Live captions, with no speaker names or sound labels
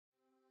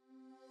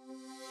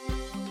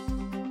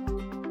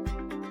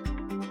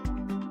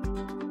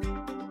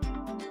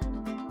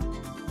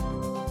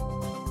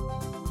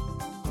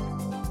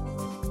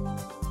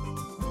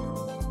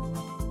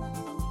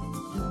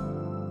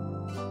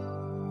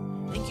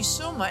you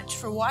so much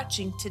for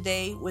watching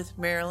Today with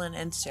Marilyn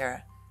and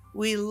Sarah.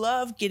 We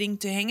love getting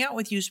to hang out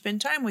with you, spend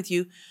time with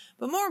you,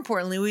 but more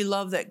importantly, we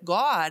love that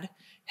God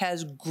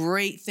has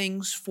great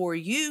things for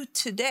you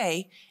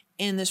today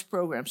in this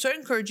program. So I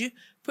encourage you,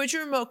 put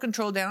your remote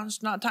control down.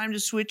 It's not time to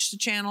switch the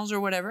channels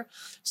or whatever.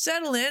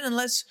 Settle in and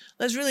let's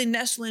really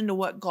nestle into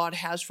what God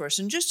has for us.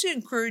 And just to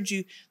encourage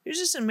you, there's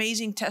this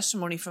amazing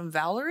testimony from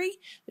Valerie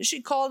that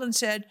she called and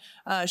said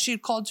she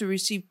had called to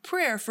receive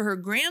prayer for her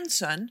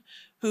grandson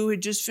who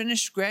had just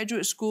finished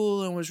graduate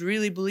school and was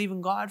really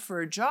believing God for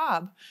a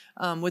job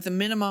with a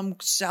minimum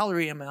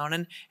salary amount.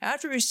 And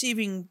after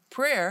receiving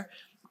prayer,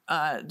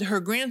 her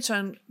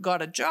grandson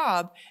got a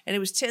job and it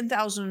was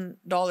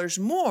 $10,000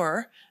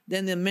 more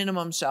than the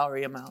minimum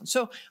salary amount.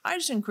 So I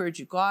just encourage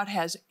you, God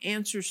has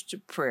answers to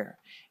prayer.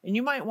 And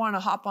you might want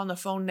to hop on the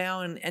phone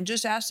now and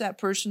just ask that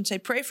person, say,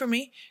 pray for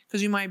me,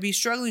 because you might be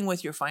struggling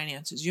with your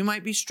finances. You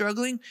might be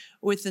struggling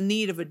with the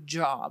need of a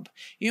job.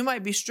 You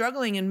might be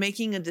struggling in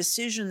making a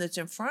decision that's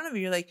in front of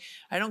you. You're like,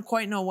 I don't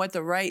quite know what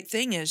the right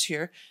thing is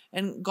here.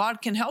 And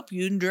God can help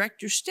you and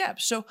direct your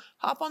steps. So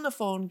hop on the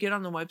phone, get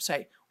on the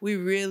website. We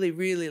really,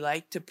 really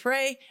like to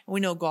pray, and we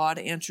know God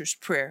answers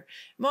prayer.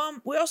 Mom,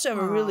 we also have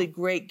a really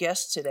great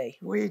guest today.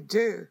 We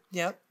do.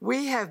 Yep.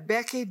 We have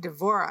Becky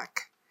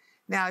Dvorak.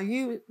 Now,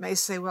 you may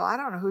say, well, I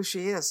don't know who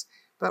she is,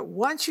 but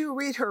once you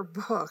read her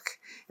book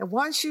and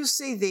once you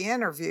see the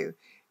interview,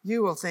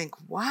 you will think,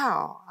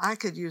 wow, I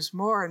could use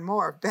more and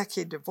more of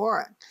Becky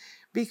Dvorak,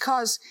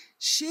 because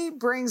she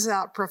brings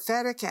out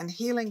prophetic and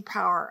healing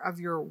power of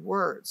your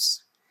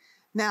words.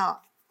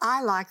 Now,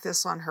 I like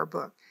this on her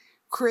book.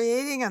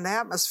 Creating an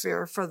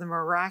atmosphere for the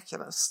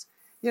miraculous.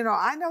 You know,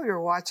 I know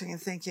you're watching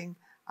and thinking,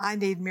 I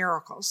need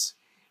miracles.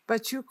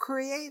 But you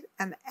create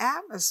an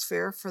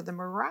atmosphere for the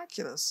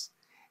miraculous.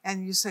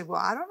 And you say, well,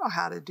 I don't know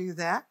how to do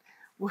that.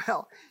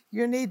 Well,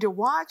 you need to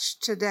watch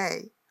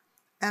today.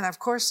 And of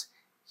course,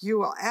 you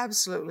will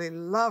absolutely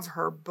love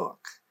her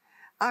book.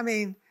 I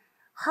mean,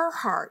 her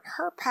heart,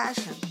 her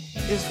passion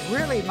is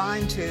really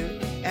mine too.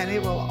 And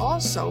it will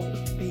also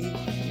be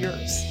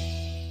yours.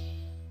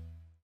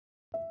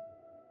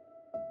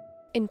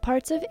 In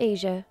parts of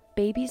Asia,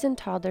 babies and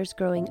toddlers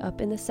growing up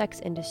in the sex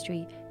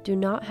industry do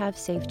not have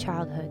safe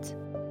childhoods.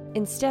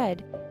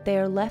 Instead, they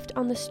are left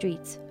on the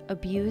streets,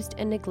 abused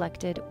and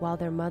neglected while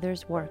their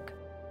mothers work.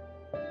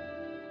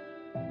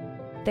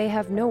 They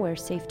have nowhere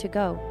safe to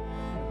go.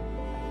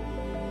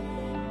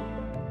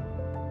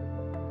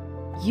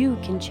 You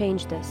can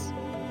change this.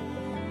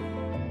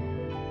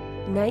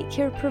 Night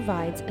Care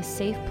provides a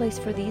safe place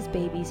for these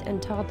babies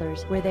and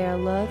toddlers where they are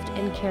loved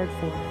and cared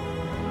for.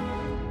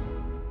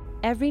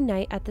 Every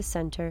night at the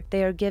center,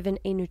 they are given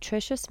a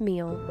nutritious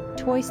meal,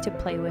 toys to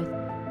play with,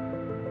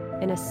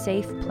 and a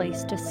safe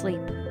place to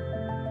sleep.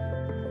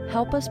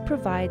 Help us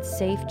provide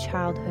safe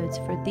childhoods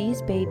for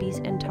these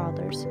babies and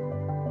toddlers.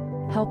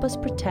 Help us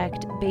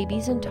protect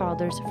babies and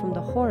toddlers from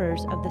the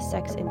horrors of the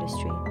sex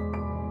industry.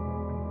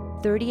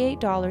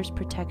 $38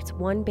 protects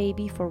one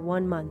baby for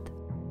 1 month.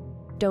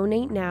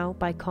 Donate now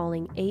by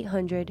calling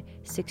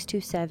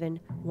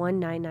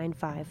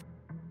 800-627-1995.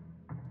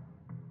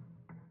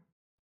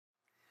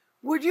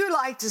 Would you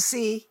like to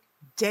see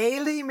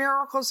daily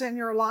miracles in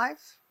your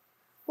life?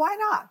 Why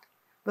not?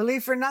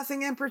 Believe for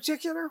nothing in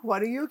particular.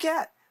 What do you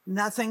get?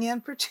 Nothing in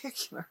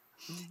particular.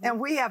 Mm-hmm. And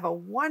we have a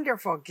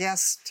wonderful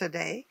guest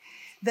today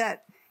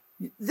that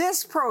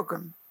this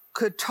program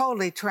could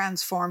totally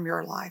transform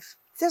your life.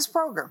 This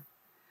program.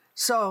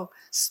 So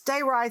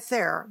stay right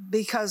there,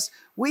 because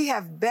we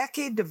have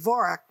Becky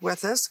Dvorak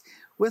with us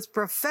with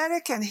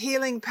prophetic and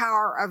healing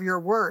power of your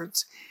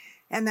words.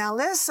 And now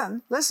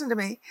listen to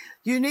me.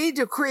 You need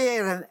to create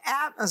an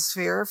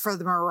atmosphere for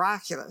the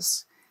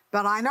miraculous.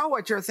 But I know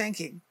what you're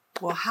thinking.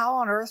 Well, how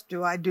on earth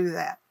do I do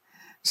that?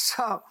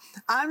 So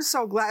I'm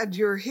so glad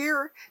you're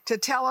here to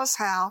tell us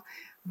how,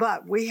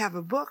 but we have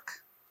a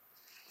book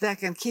that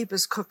can keep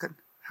us cooking,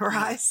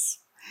 right? Yes.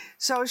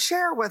 So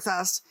share with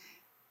us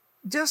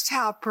just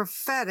how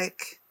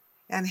prophetic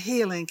and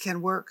healing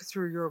can work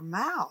through your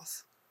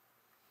mouth.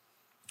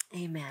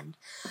 Amen.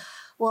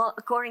 Well,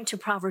 according to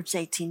Proverbs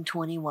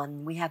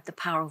 18:21, we have the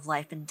power of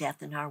life and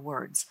death in our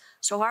words.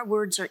 So our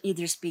words are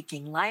either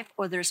speaking life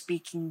or they're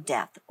speaking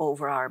death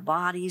over our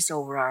bodies,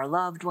 over our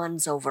loved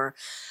ones, over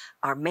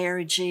our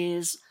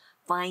marriages,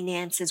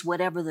 finances,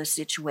 whatever the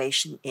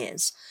situation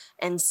is.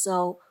 And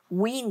so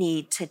we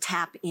need to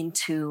tap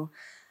into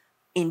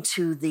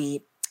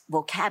the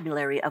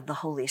vocabulary of the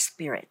Holy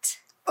Spirit.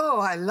 Oh,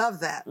 I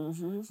love that.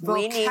 Mm-hmm.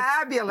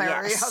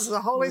 Vocabulary of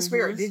the Holy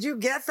Spirit. Did you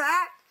get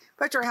that?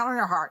 Put your hand on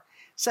your heart.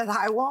 Said,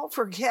 I won't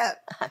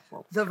forget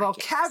the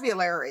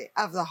vocabulary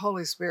of the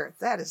Holy Spirit.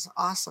 That is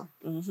awesome.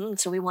 Mm-hmm.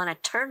 So we want to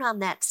turn on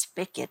that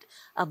spigot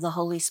of the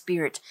Holy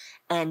Spirit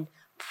and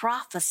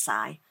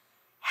prophesy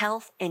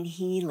health and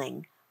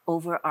healing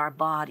over our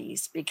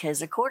bodies,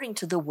 because according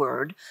to the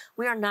Word,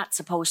 we are not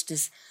supposed to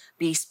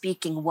be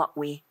speaking what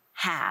we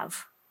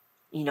have,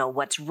 you know,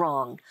 what's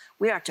wrong.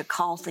 We are to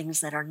call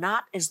things that are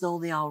not as though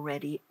they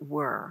already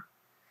were.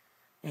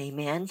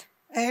 Amen.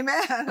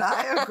 Amen.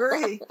 I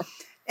agree.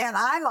 And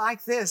I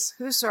like this.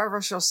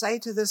 Whosoever shall say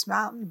to this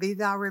mountain, be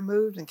thou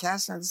removed and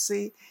cast into the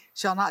sea,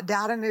 shall not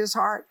doubt in his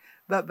heart,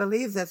 but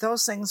believe that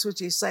those things which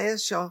he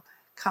saith shall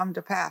come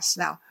to pass.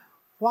 Now,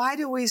 why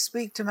do we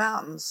speak to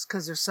mountains?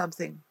 Because there's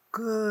something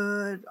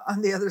good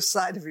on the other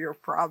side of your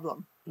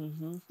problem.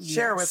 Mm-hmm.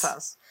 Share with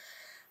us.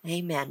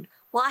 Amen.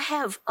 Well, I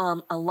have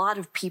a lot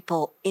of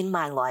people in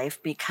my life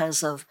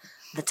because of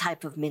the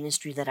type of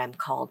ministry that I'm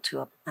called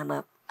to. I'm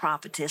a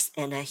prophetess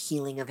and a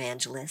healing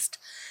evangelist.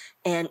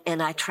 And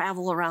I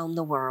travel around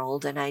the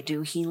world, and I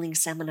do healing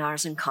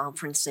seminars and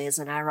conferences,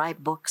 and I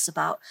write books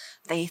about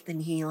faith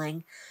and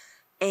healing.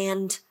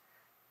 And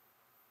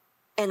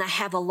I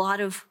have a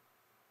lot of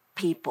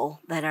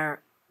people that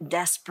are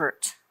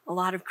desperate, a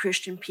lot of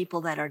Christian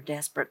people that are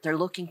desperate. They're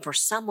looking for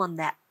someone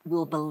that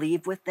will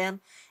believe with them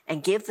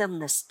and give them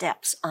the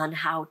steps on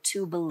how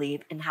to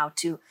believe and how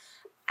to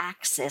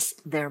access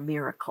their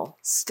miracle.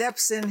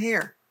 Steps in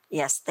here.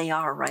 Yes, they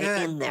are right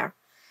Good. in there.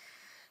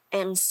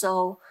 And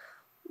so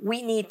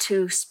we need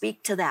to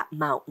speak to that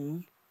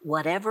mountain,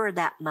 whatever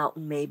that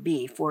mountain may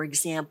be. For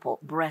example,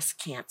 breast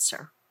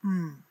cancer.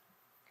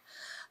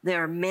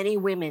 There are many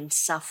women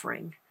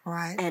suffering.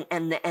 Right.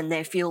 And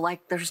they feel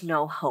like there's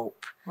no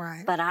hope.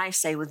 Right. But I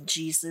say with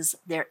Jesus,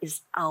 there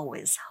is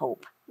always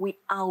hope. We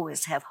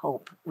always have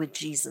hope with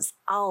Jesus,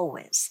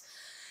 always.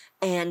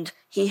 And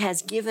he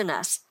has given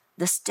us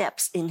the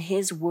steps in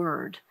his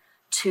word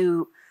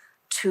to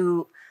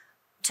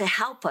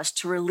help us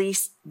to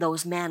release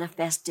those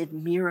manifested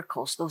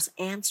miracles, those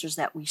answers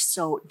that we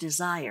so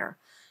desire.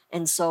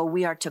 And so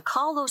we are to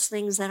call those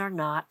things that are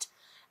not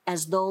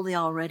as though they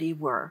already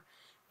were.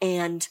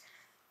 And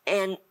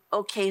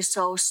okay,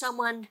 so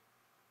someone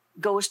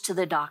goes to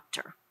the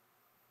doctor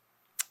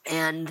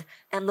and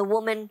the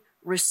woman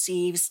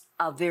receives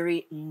a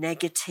very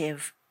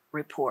negative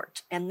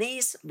report. And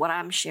these, what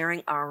I'm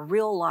sharing, are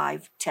real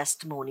live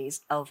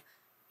testimonies of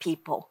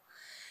people.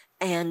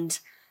 And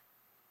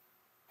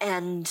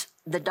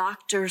the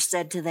doctor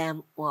said to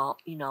them, well,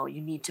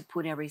 you need to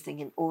put everything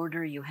in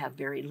order. You have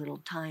very little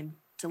time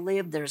to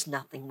live. There's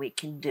nothing we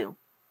can do.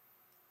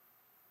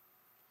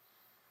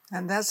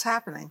 And that's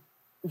happening.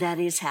 That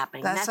is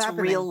happening. That's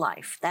happening. Real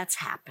life. That's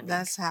happening.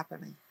 That's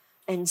happening.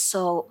 And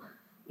so,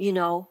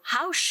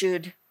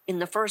 in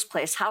the first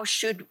place, how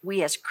should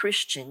we as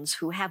Christians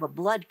who have a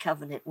blood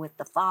covenant with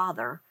the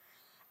Father,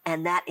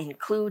 and that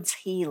includes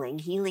healing?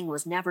 Healing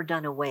was never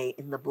done away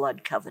in the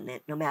blood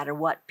covenant, no matter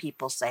what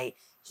people say.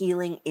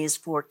 Healing is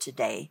for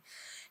today.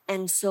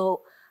 And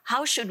so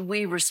how should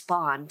we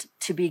respond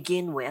to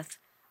begin with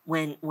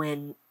when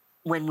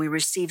we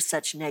receive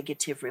such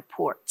negative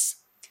reports?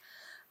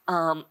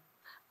 I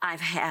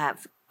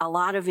have a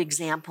lot of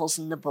examples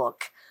in the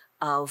book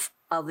of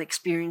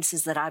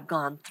experiences that I've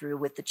gone through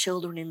with the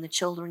children in the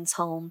children's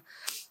home,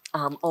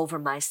 over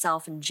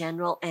myself in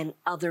general, and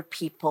other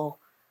people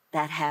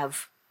that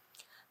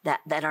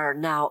are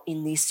now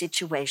in these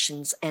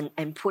situations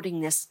and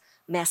putting this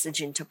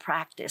message into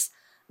practice.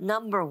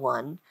 Number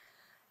one,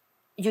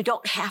 you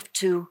don't have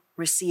to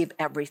receive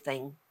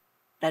everything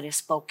that is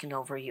spoken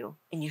over you,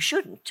 and you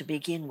shouldn't to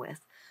begin with.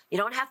 You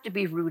don't have to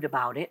be rude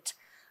about it,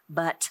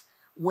 but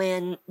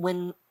when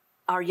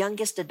our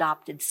youngest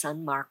adopted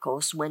son,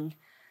 Marcos, when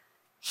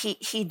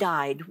he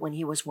died when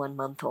he was 1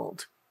 month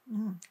old,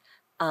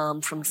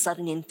 from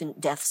sudden infant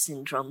death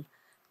syndrome,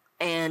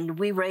 and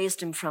we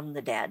raised him from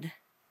the dead.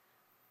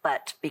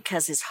 But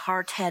because his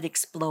heart had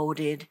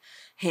exploded,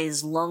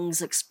 his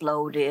lungs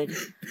exploded,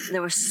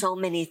 there were so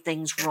many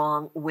things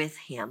wrong with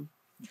him.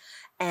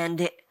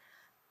 And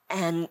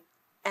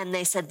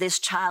they said, this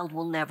child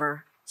will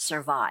never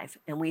survive.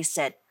 And we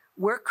said,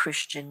 we're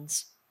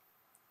Christians.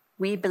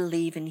 We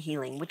believe in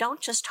healing. We don't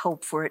just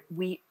hope for it,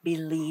 we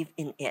believe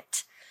in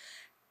it.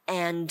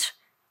 And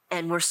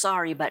we're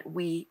sorry, but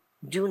we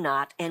do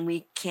not, and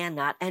we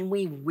cannot, and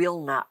we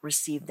will not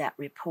receive that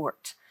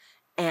report.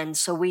 And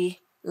so we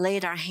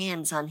laid our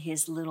hands on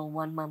his little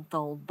 1 month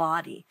old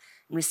body.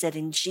 And we said,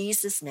 in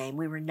Jesus' name,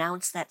 we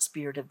renounce that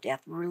spirit of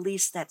death,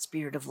 release that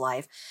spirit of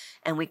life,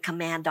 and we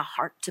command a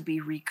heart to be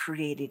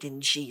recreated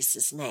in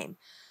Jesus' name.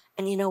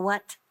 And you know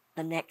what?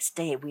 The next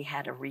day we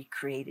had a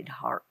recreated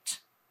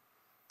heart.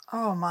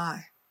 Oh,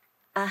 my.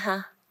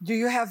 Uh-huh. Do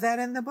you have that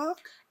in the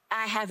book?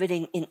 I have it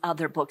in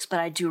other books, but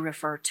I do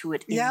refer to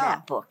it in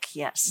that book,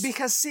 yes.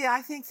 Because, see,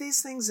 I think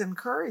these things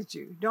encourage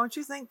you. Don't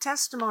you think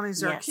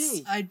testimonies are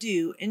key? I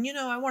do. And,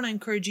 I want to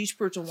encourage each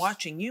person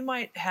watching. You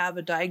might have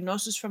a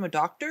diagnosis from a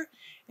doctor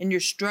and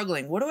you're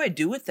struggling. What do I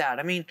do with that?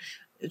 I mean,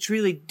 it's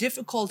really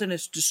difficult and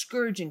it's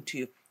discouraging to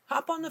you.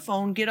 Hop on the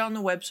phone, get on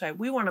the website.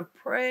 We want to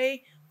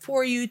pray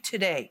for you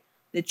today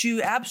that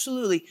you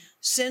absolutely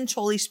sense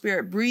Holy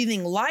Spirit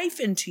breathing life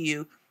into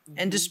you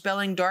and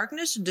dispelling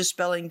darkness and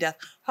dispelling death.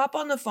 Hop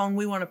on the phone.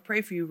 We want to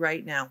pray for you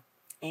right now.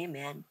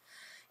 Amen.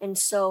 And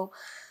so,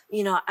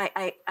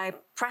 I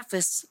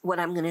preface what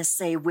I'm going to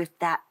say with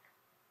that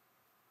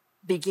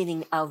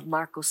beginning of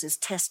Marcos's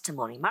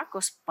testimony.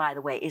 Marcos, by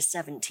the way, is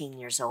 17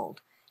 years old.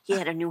 He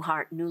had a new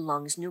heart, new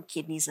lungs, new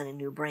kidneys, and a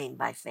new brain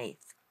by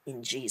faith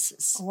in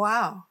Jesus.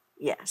 Wow.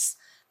 Yes.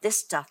 This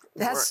stuff works.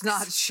 That's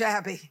not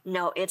shabby.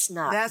 No, it's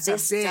not. That's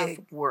this a big,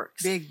 stuff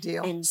works. big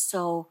deal. And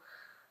so,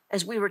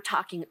 as we were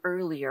talking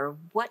earlier,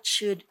 what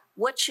should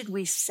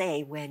we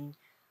say when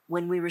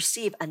we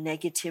receive a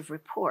negative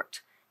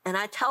report? And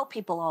I tell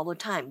people all the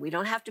time, we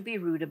don't have to be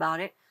rude about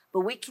it,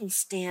 but we can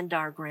stand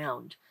our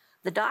ground.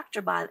 The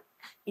doctor,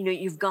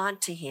 you've gone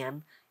to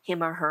him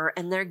or her,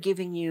 and they're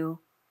giving you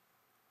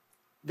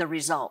the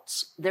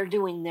results. They're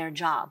doing their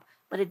job.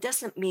 But it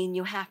doesn't mean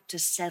you have to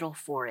settle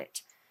for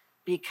it,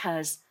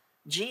 because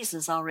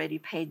Jesus already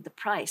paid the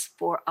price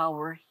for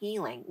our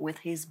healing with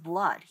his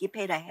blood. He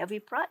paid a heavy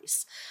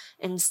price.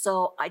 And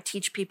so I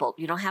teach people,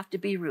 you don't have to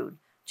be rude.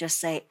 Just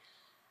say,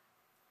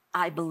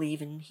 I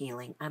believe in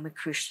healing. I'm a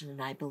Christian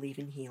and I believe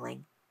in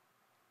healing.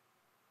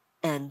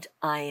 And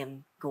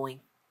I'm going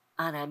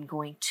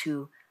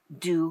to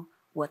do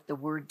what the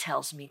word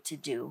tells me to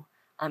do.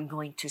 I'm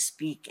going to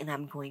speak and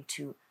I'm going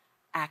to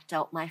act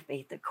out my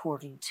faith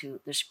according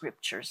to the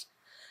scriptures.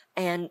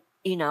 And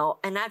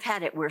I've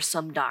had it where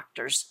some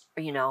doctors,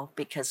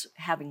 because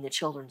having the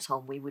children's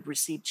home, we would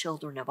receive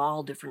children of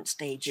all different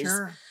stages,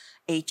 Sure.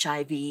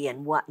 HIV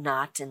and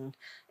whatnot,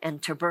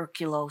 and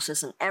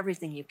tuberculosis and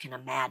everything you can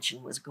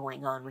imagine was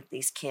going on with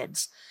these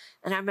kids.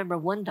 And I remember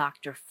one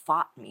doctor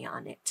fought me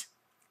on it.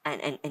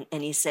 And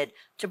he said,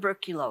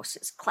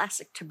 tuberculosis,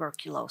 classic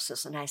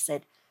tuberculosis. And I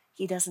said,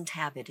 he doesn't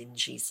have it in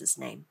Jesus'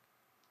 name.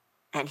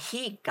 And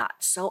he got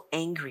so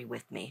angry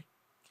with me.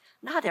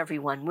 Not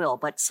everyone will,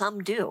 but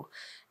some do.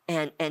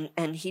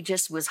 And he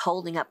just was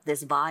holding up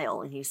this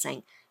vial and he was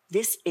saying,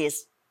 this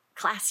is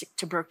classic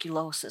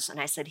tuberculosis. And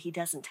I said, he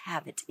doesn't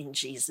have it in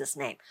Jesus'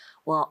 name.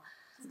 Well,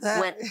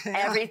 when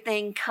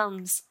everything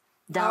comes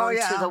down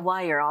to the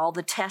wire, all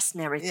the tests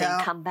and everything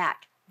come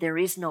back, there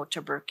is no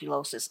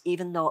tuberculosis,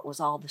 even though it was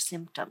all the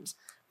symptoms.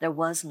 There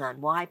was none.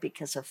 Why?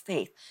 Because of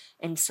faith.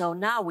 And so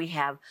now we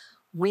have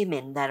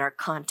women that are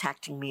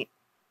contacting me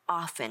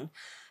often,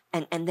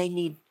 and they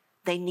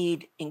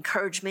need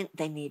encouragement,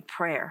 they need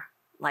prayer,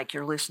 like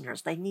your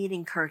listeners. They need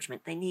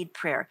encouragement, they need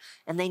prayer,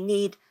 and they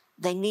need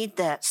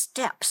the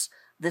steps,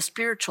 the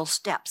spiritual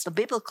steps, the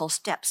biblical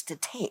steps to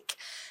take.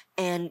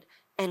 And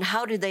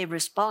how do they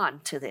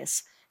respond to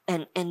this?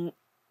 And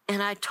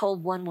I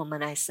told one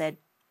woman, I said,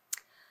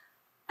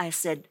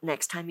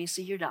 next time you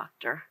see your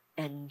doctor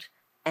and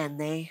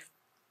they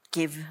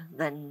give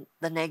the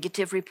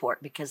negative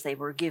report, because they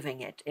were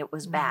giving it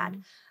was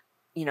bad.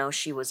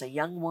 She was a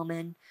young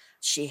woman.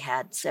 She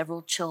had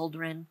several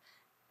children,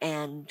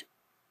 and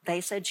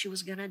they said she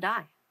was going to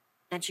die.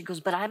 And she goes,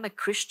 but I'm a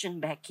Christian,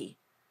 Becky.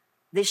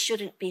 This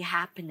shouldn't be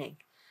happening.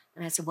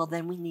 And I said, well,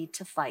 then we need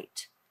to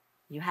fight.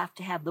 You have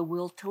to have the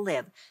will to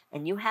live,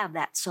 and you have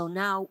that. So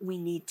now we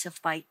need to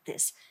fight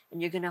this,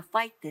 and you're going to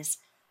fight this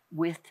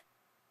with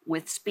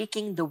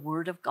speaking the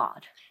word of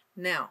God.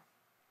 Now,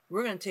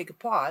 we're going to take a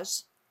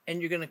pause,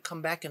 and you're going to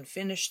come back and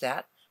finish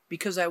that,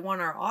 because I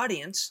want our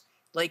audience,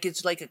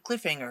 it's like a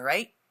cliffhanger,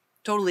 right?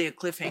 Totally a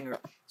cliffhanger.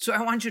 So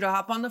I want you to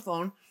hop on the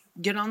phone,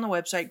 get on the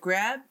website,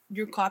 grab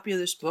your copy of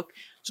this book.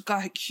 It's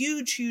got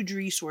huge, huge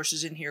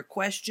resources in here.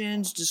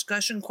 Questions,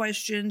 discussion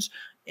questions,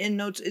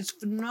 endnotes. It's a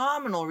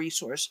phenomenal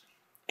resource.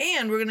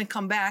 And we're going to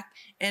come back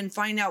and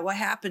find out what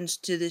happens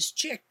to this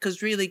chick,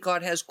 because really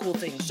God has cool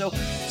things. So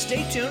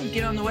stay tuned.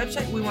 Get on the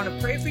website. We want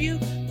to pray for you.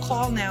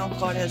 Call now.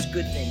 God has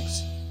good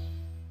things.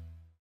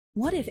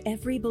 What if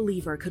every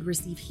believer could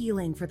receive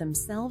healing for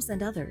themselves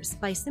and others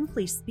by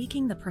simply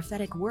speaking the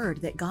prophetic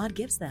word that God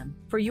gives them?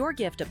 For your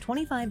gift of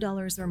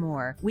 $25 or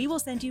more, we will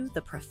send you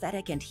The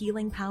Prophetic and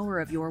Healing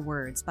Power of Your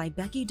Words by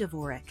Becky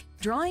Dvorak.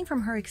 Drawing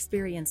from her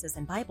experiences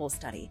in Bible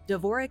study,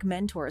 Dvorak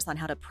mentors on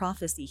how to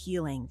prophesy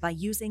healing by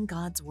using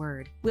God's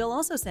word. We'll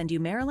also send you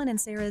Marilyn and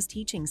Sarah's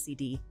teaching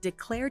CD,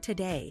 Declare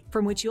Today,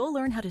 from which you'll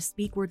learn how to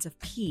speak words of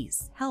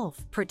peace,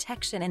 health,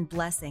 protection, and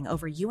blessing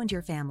over you and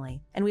your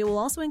family. And we will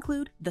also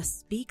include the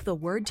Speak the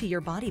Word to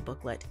Your Body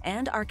booklet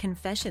and our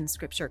confession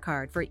scripture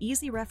card for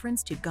easy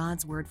reference to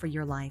God's word for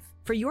your life.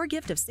 For your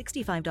gift of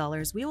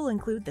 $65, we will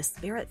include the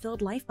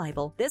Spirit-Filled Life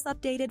Bible. This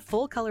updated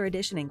full-color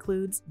edition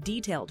includes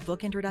detailed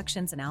book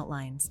introductions and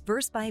outlines,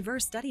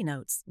 verse-by-verse study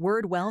notes,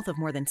 word wealth of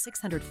more than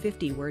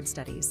 650 word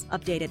studies,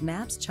 updated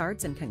maps,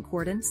 charts, and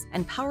concordance,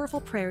 and powerful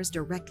prayers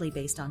directly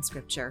based on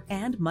Scripture,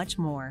 and much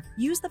more.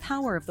 Use the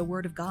power of the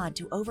Word of God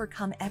to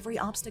overcome every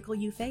obstacle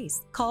you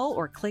face. Call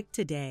or click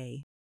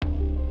today.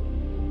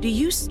 Do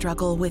you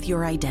struggle with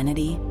your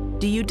identity?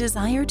 Do you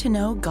desire to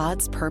know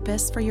God's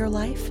purpose for your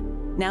life?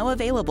 Now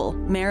available,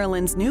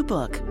 Marilyn's new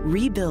book,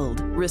 Rebuild,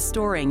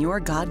 Restoring Your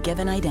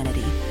God-Given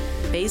Identity.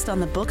 Based on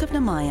the Book of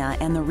Nehemiah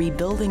and the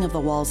rebuilding of the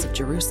walls of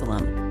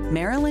Jerusalem,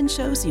 Marilyn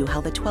shows you how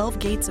the 12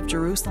 gates of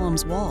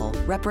Jerusalem's wall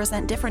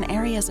represent different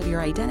areas of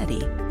your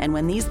identity, and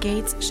when these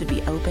gates should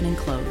be open and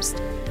closed.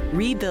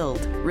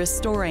 Rebuild,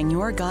 Restoring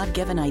Your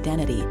God-Given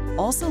Identity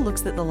also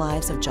looks at the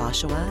lives of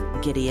Joshua,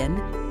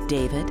 Gideon,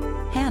 David,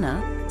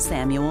 Hannah,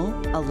 Samuel,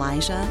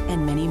 Elijah,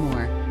 and many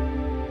more.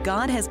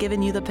 God has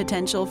given you the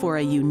potential for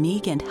a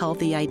unique and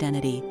healthy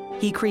identity.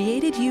 He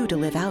created you to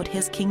live out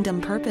His kingdom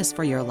purpose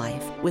for your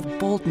life with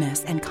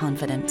boldness and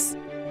confidence.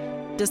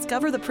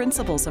 Discover the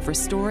principles of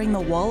restoring the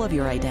wall of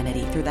your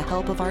identity through the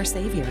help of our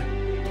Savior.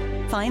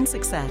 Find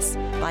success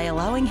by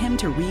allowing Him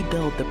to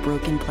rebuild the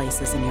broken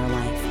places in your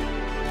life.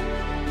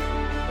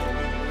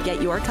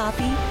 Get your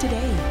copy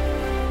today.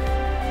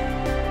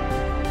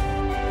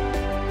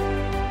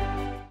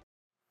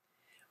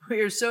 We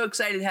are so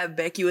excited to have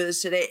Becky with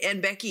us today.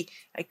 And Becky,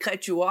 I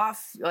cut you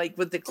off like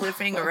with the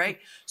cliffhanger, right?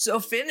 So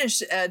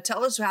finish,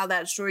 tell us how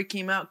that story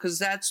came out, because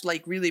that's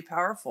like really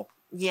powerful.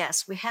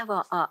 Yes, we have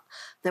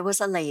there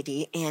was a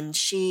lady, and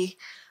she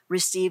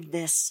received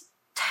this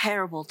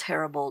terrible,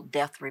 terrible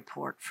death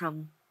report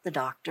from the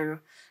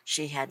doctor.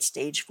 She had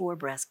stage 4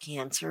 breast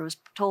cancer, was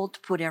told to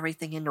put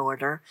everything in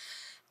order,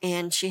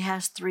 and she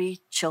has 3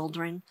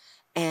 children,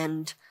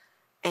 and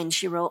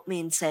she wrote me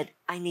and said,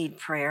 I need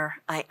prayer.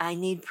 I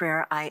need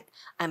prayer.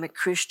 I'm a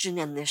Christian,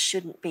 and this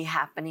shouldn't be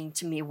happening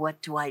to me.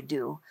 What do I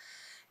do?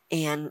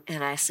 And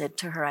I said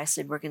to her,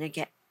 we're going to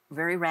get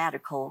very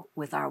radical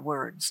with our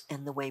words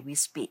and the way we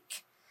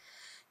speak.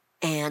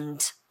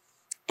 And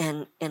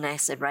I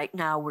said, right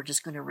now, we're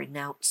just going to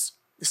renounce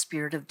the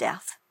spirit of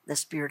death, the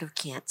spirit of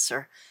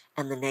cancer,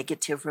 and the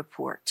negative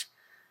report.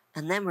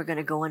 And then we're going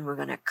to go and we're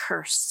going to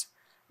curse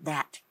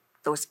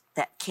those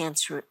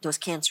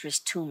cancerous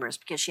tumors,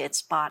 because she had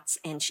spots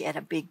and she had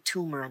a big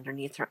tumor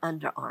underneath her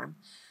underarm.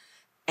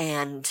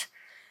 And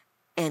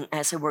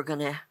I said, we're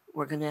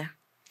gonna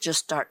just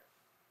start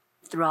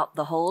throughout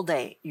the whole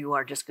day. You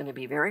are just going to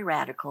be very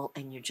radical,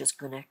 and you're just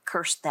going to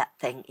curse that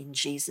thing in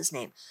Jesus'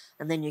 name.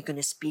 And then you're going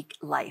to speak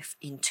life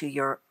into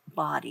your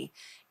body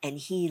and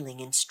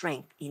healing and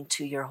strength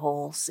into your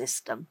whole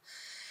system.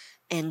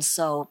 And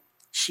so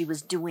she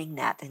was doing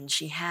that, and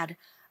she had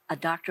a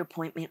doctor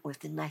appointment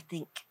within, I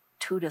think,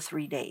 2 to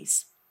 3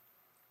 days.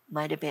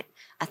 Might have been,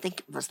 I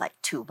think it was like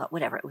 2, but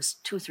whatever, it was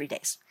 2 or 3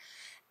 days.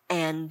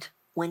 And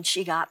when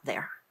she got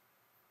there,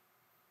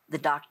 the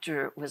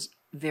doctor was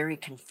very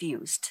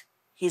confused.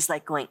 He's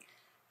like going,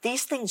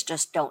 these things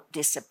just don't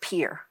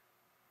disappear.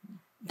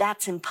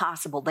 That's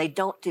impossible. They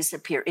don't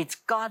disappear. It's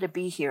got to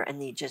be here.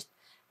 And they just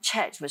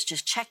was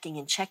just checking,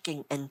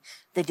 and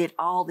they did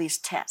all these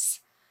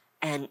tests,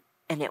 and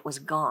it was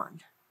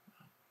gone.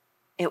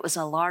 It was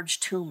a large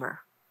tumor.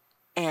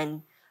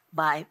 And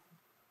by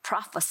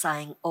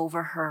prophesying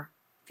over her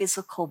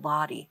physical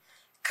body,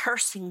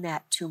 cursing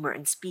that tumor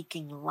and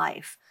speaking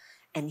life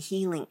and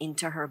healing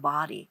into her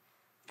body,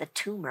 the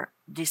tumor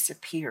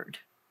disappeared.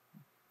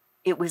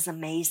 It was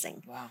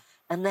amazing. Wow.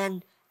 And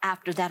then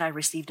after that, I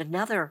received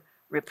another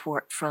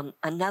report from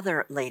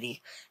another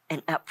lady,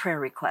 and a prayer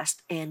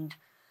request, and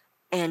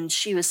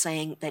she was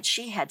saying that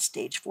she had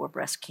stage 4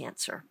 breast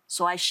cancer.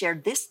 So I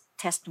shared this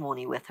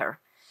testimony with her,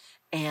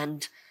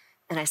 and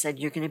I said,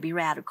 you're going to be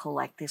radical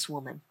like this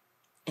woman.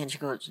 And she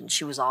goes, and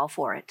she was all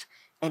for it.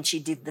 And she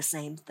did the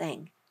same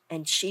thing.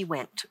 And she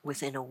went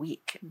within a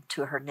week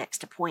to her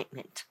next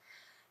appointment.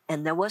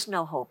 And there was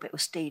no hope. It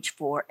was stage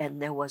 4, and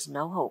there was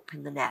no hope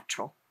in the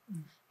natural.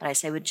 But I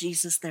say, with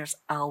Jesus, there's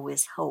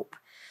always hope.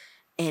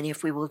 And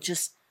if we will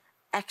just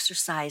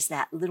exercise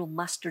that little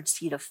mustard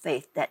seed of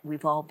faith that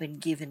we've all been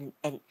given,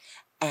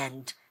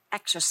 and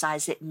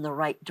exercise it in the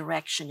right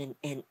direction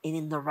and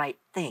in the right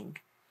thing,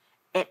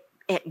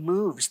 it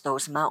moves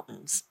those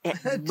mountains.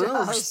 It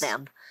moves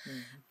them. Mm-hmm.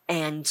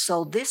 And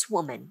so this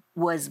woman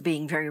was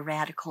being very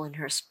radical in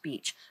her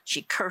speech.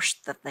 She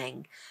cursed the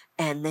thing,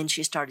 and then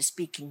she started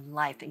speaking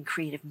life and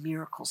creative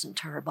miracles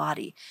into her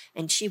body.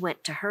 And she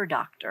went to her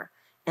doctor,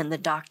 and the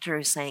doctor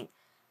is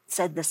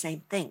said the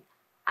same thing.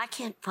 I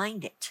can't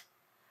find it.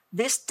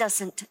 This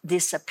doesn't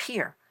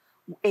disappear.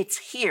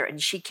 It's here.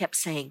 And she kept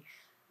saying,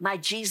 my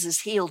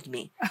Jesus healed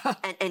me.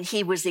 and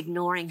he was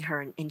ignoring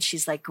her, and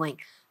she's like going,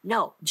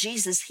 no,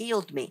 Jesus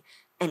healed me.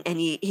 And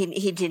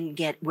he didn't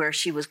get where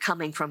she was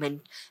coming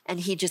from. And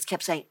he just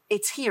kept saying,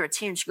 it's here, it's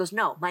here. And she goes,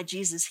 no, my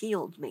Jesus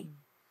healed me.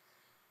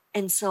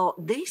 And so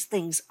these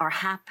things are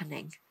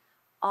happening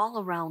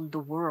all around the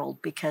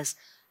world because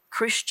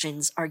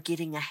Christians are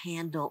getting a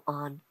handle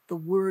on the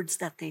words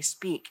that they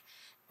speak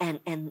and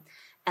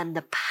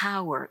the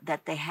power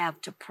that they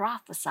have to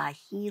prophesy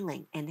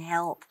healing and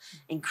health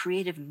and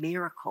creative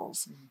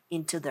miracles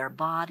into their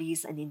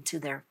bodies and into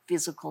their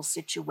physical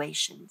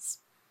situations.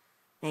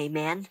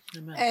 Amen.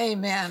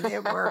 Amen.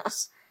 It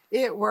works.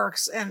 It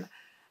works. And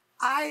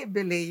I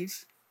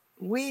believe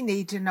we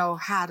need to know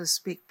how to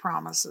speak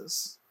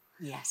promises.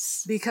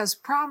 Yes. Because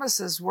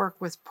promises work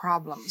with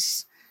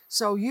problems.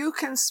 So you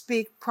can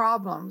speak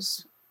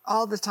problems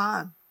all the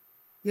time,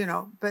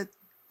 but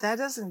that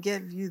doesn't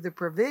give you the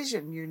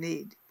provision you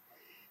need.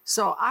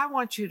 So I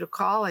want you to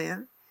call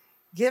in,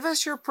 give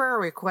us your prayer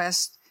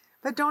request,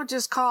 but don't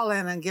just call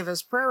in and give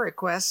us prayer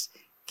requests.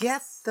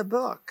 Get the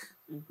book.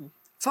 Mm-hmm.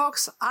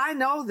 Folks, I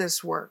know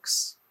this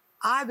works.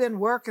 I've been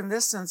working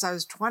this since I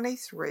was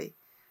 23.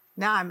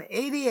 Now I'm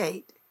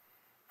 88.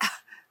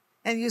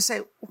 And you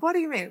say, what do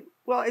you mean?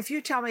 Well, if you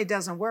tell me it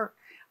doesn't work,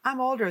 I'm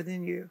older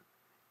than you.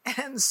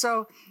 And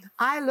so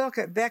I look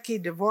at Becky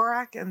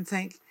Dvorak and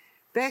think,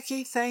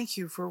 Becky, thank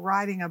you for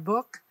writing a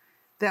book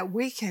that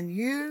we can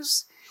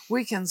use.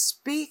 We can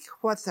speak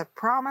what the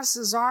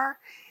promises are,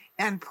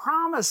 And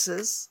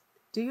promises,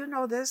 do you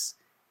know this?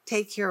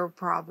 Take care of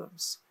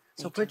problems.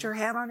 So put your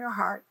hand on your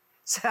heart.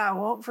 Say, I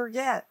won't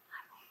forget.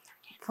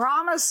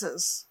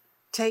 Promises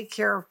take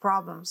care of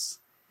problems.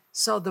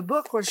 So the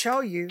book will show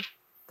you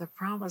the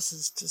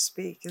promises to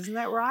speak. Isn't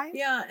that right?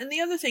 Yeah, and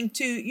the other thing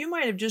too, you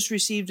might have just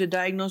received a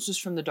diagnosis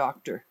from the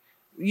doctor.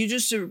 You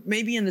just are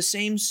maybe in the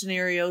same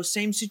scenario,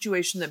 same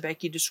situation that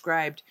Becky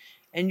described,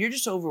 and you're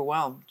just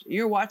overwhelmed.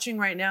 You're watching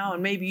right now,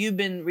 and maybe you've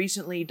been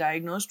recently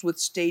diagnosed with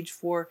stage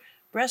 4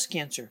 breast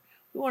cancer.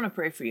 We want to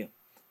pray for you.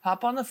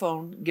 Hop on the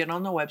phone, get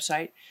on the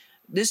website.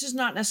 This is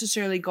not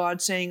necessarily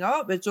God saying,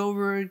 oh, it's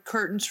over,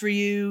 curtains for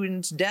you,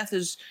 and death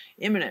is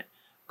imminent.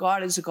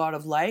 God is a God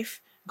of life.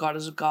 God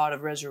is a God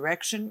of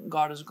resurrection.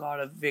 God is a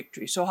God of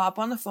victory. So hop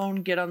on the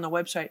phone, get on the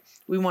website.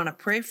 We want to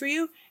pray for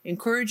you,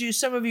 encourage you.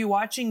 Some of you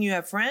watching, you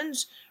have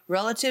friends,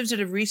 relatives that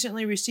have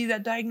recently received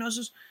that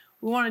diagnosis.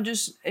 We want to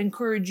just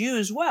encourage you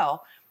as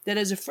well, that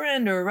as a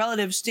friend or a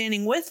relative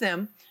standing with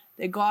them,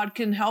 that God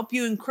can help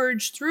you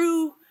encourage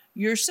through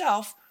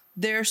yourself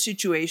their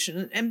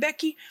situation. And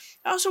Becky,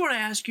 I also want to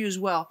ask you as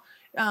well,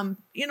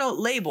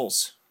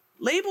 labels.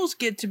 Labels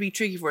get to be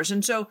tricky for us.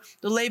 And so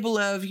the label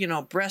of,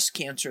 breast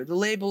cancer, the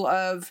label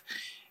of,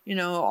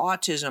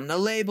 autism, the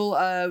label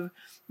of,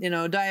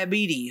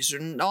 diabetes,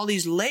 and all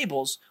these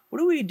labels, what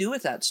do we do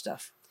with that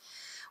stuff?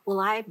 Well,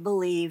 I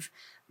believe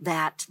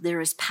that there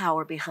is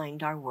power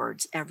behind our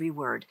words, every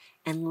word,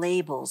 and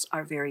labels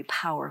are very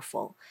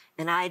powerful.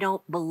 And I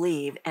don't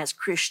believe as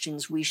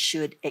Christians we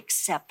should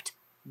accept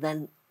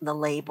the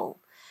label.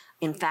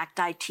 In fact,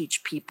 I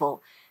teach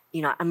people,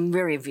 I'm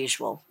very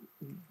visual.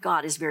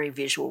 God is very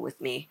visual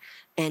with me.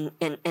 And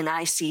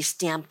I see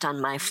stamped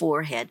on my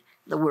forehead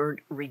the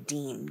word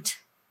redeemed.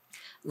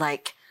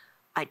 Like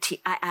I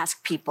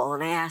ask people,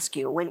 and I ask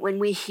you, when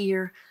we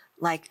hear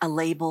like a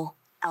label,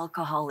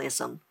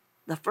 alcoholism,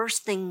 the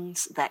first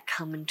things that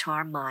come into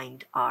our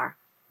mind are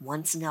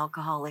once an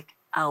alcoholic,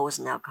 I was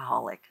an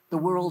alcoholic. The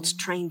world's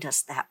trained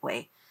us that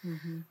way.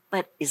 Mm-hmm.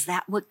 But is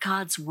that what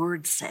God's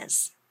word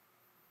says?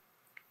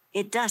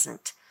 It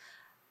doesn't.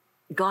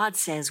 God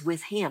says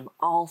with him,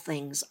 all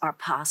things are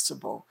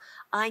possible.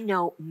 I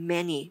know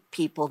many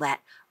people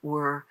that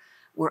were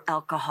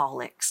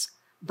alcoholics,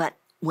 but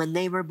when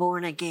they were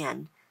born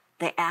again,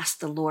 they asked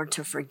the Lord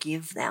to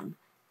forgive them,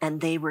 and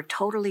they were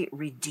totally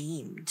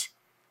redeemed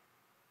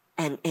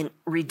and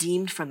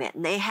redeemed from it.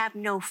 And they have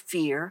no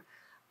fear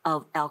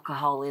of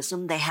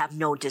alcoholism. They have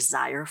no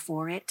desire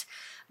for it.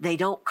 They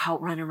don't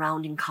run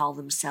around and call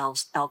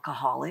themselves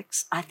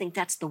alcoholics. I think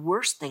that's the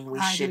worst thing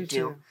we should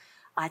do.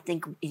 I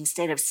think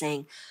instead of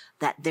saying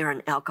that they're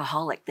an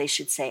alcoholic, they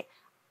should say,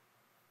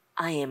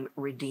 I am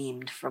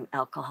redeemed from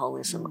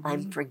alcoholism. Mm-hmm.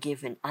 I'm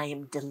forgiven. I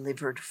am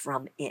delivered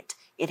from it.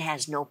 It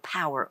has no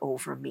power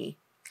over me.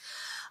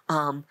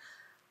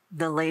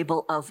 The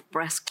label of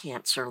breast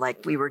cancer,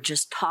 like we were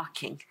just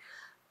talking,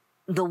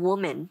 the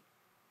woman,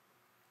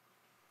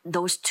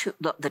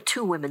 the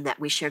two women that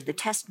we shared the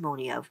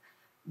testimony of,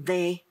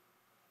 they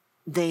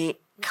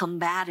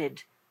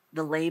combated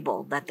the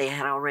label that they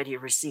had already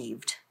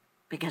received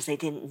because they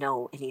didn't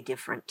know any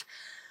different.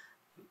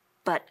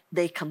 But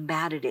they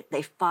combated it.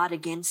 They fought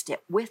against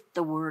it with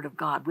the word of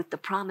God, with the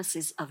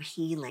promises of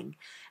healing,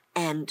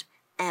 and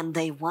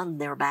they won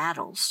their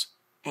battles.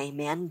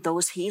 Amen.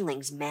 Those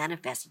healings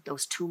manifested.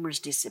 Those tumors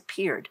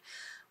disappeared.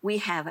 We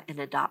have an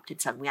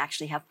adopted son. We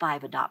actually have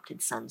 5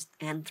 adopted sons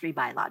and 3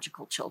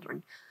 biological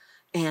children.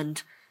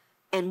 And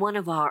one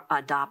of our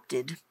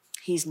adopted,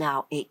 he's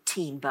now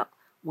 18, but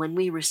when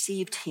we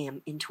received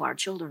him into our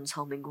children's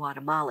home in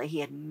Guatemala, he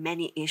had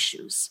many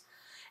issues.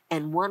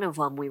 And one of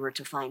them we were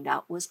to find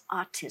out was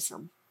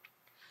autism.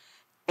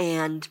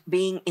 And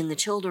being in the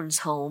children's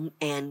home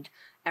and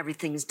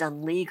everything's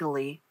done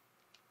legally,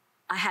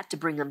 I had to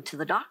bring him to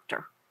the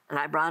doctor. And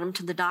I brought him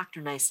to the doctor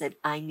and I said,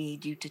 I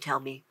need you to tell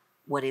me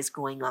what is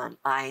going on.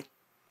 I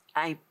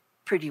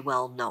pretty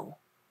well know.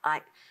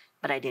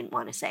 But I didn't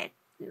want to say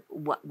it.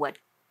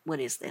 What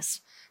is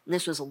this? And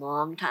this was a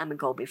long time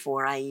ago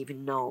before I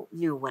even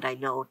knew what I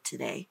know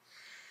today.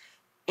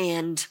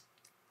 And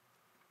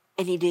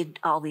he did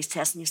all these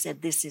tests and he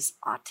said, this is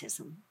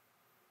autism.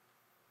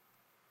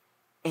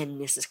 And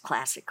this is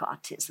classic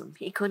autism.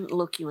 He couldn't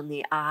look you in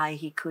the eye.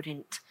 He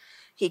couldn't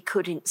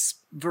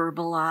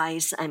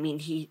verbalize. I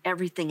mean,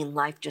 everything in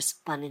life just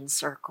spun in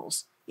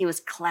circles. It was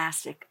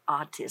classic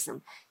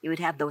autism. He would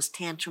have those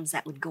tantrums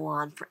that would go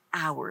on for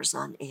hours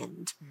on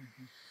end.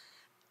 Mm-hmm.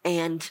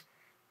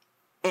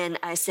 And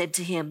I said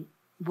to him,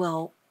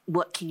 well,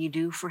 what can you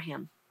do for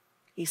him?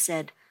 He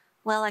said,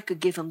 well, I could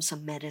give him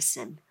some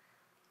medicine.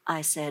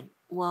 I said,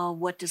 well,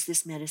 what does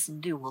this medicine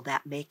do? Will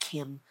that make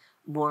him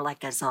more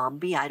like a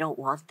zombie? I don't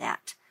want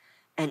that.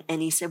 And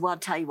he said, well, I'll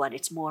tell you what,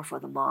 it's more for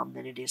the mom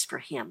than it is for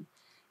him.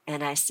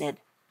 And I said,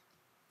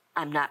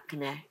 I'm not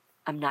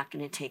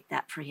gonna take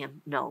that for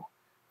him. No,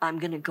 I'm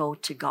gonna go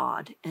to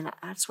God. And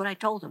that's what I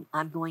told him.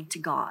 I'm going to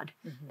God,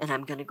 mm-hmm. and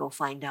I'm gonna go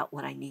find out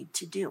what I need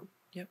to do.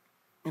 Yep.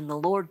 And the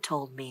Lord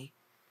told me,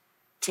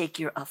 take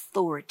your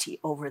authority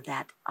over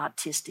that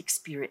autistic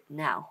spirit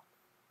now.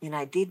 And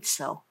I did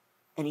so,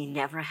 and he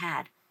never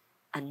had.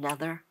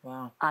 another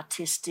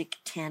autistic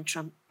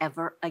tantrum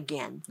ever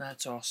again.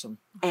 That's awesome.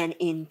 And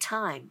in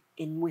time,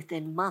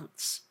 within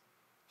months,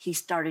 he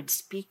started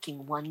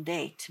speaking one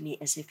day to me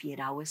as if he had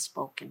always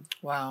spoken.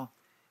 Wow.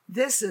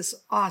 This is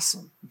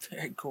awesome.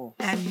 Very cool.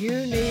 And you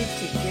need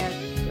to get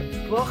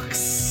the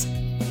books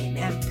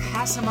and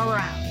pass them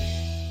around.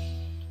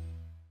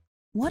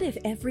 What if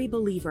every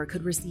believer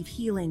could receive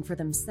healing for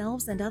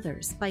themselves and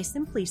others by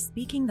simply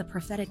speaking the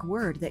prophetic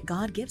word that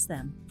God gives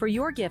them? For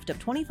your gift of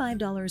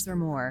 $25 or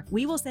more,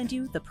 we will send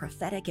you The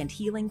Prophetic and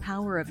Healing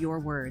Power of Your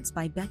Words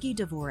by Becky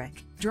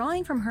Dvorak.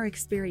 Drawing from her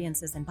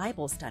experiences in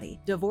Bible study,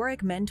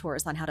 Dvorak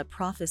mentors on how to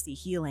prophesy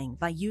healing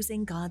by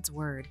using God's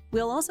word.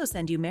 We'll also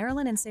send you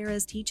Marilyn and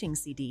Sarah's teaching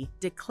CD,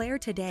 Declare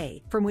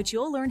Today, from which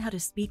you'll learn how to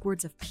speak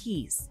words of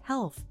peace,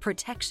 health,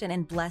 protection,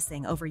 and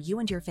blessing over you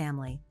and your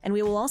family. And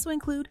we will also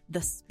include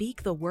the Speak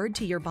the Word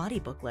to Your Body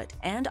booklet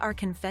and our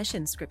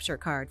confession scripture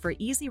card for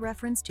easy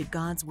reference to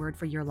God's word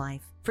for your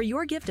life. For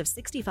your gift of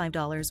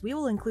 $65, we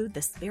will include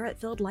the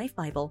Spirit-Filled Life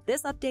Bible.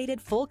 This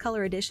updated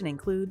full-color edition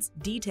includes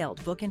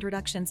detailed book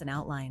introductions and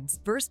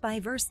outlines,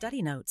 verse-by-verse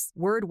study notes,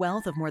 word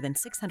wealth of more than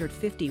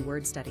 650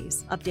 word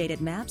studies,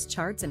 updated maps,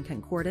 charts, and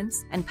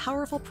concordance, and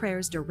powerful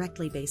prayers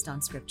directly based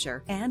on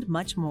Scripture, and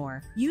much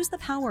more. Use the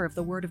power of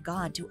the Word of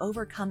God to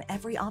overcome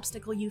every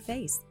obstacle you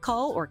face.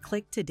 Call or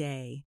click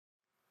today.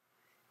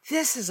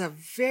 This is a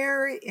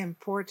very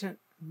important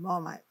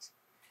moment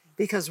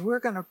because we're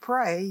going to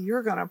pray,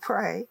 you're going to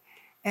pray,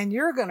 and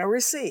you're going to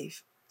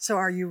receive. So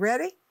are you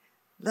ready?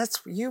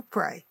 You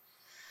pray.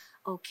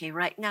 Okay,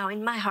 right now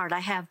in my heart,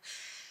 I have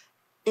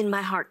in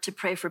my heart to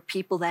pray for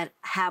people that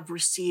have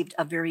received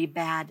a very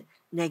bad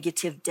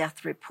negative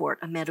death report,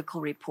 a medical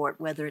report,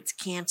 whether it's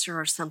cancer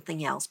or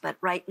something else. But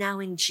right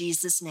now in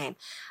Jesus' name,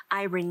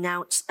 I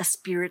renounce a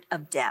spirit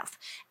of death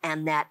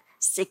and that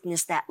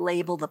sickness, that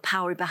label, the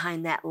power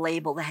behind that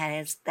label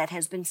that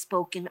has been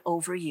spoken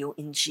over you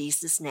in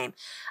Jesus' name.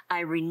 I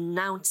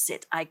renounce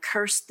it. I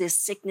curse this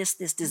sickness,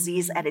 this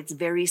disease at its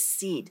very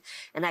seed,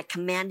 and I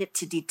command it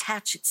to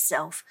detach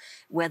itself,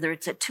 whether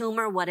it's a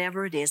tumor,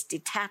 whatever it is,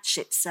 detach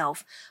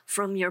itself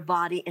from your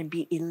body and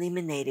be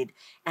eliminated.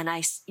 And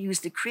I use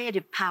the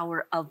creative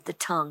power of the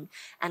tongue,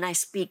 and I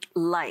speak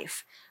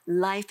life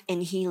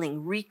and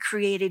healing,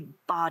 recreated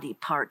body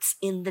parts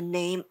in the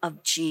name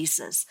of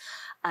Jesus.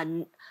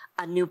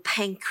 A new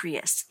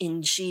pancreas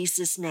in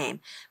Jesus' name.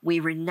 We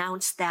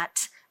renounce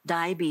that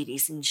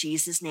diabetes in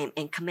Jesus' name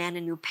and command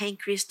a new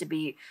pancreas to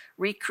be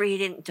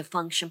recreated and to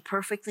function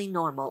perfectly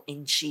normal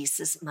in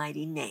Jesus'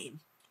 mighty name.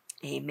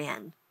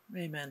 Amen.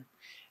 Amen.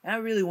 And I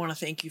really want to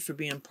thank you for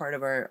being part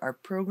of our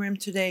program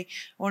today.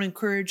 I want to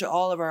encourage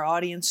all of our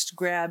audience to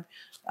grab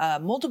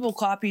multiple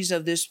copies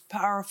of this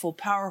powerful,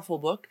 powerful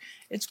book.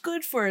 It's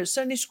good for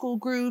Sunday school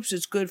groups.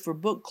 It's good for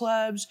book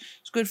clubs.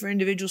 It's good for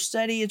individual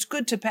study. It's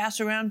good to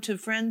pass around to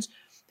friends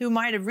who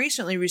might have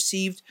recently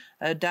received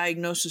a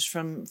diagnosis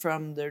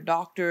from their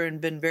doctor and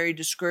been very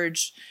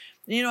discouraged.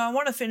 You know, I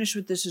want to finish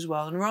with this as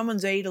well. In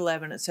Romans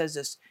 8:11, it says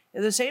this: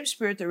 "If the same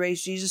Spirit that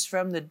raised Jesus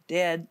from the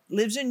dead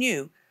lives in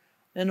you,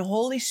 then the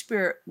Holy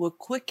Spirit will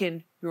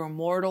quicken your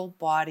mortal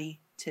body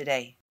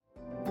today."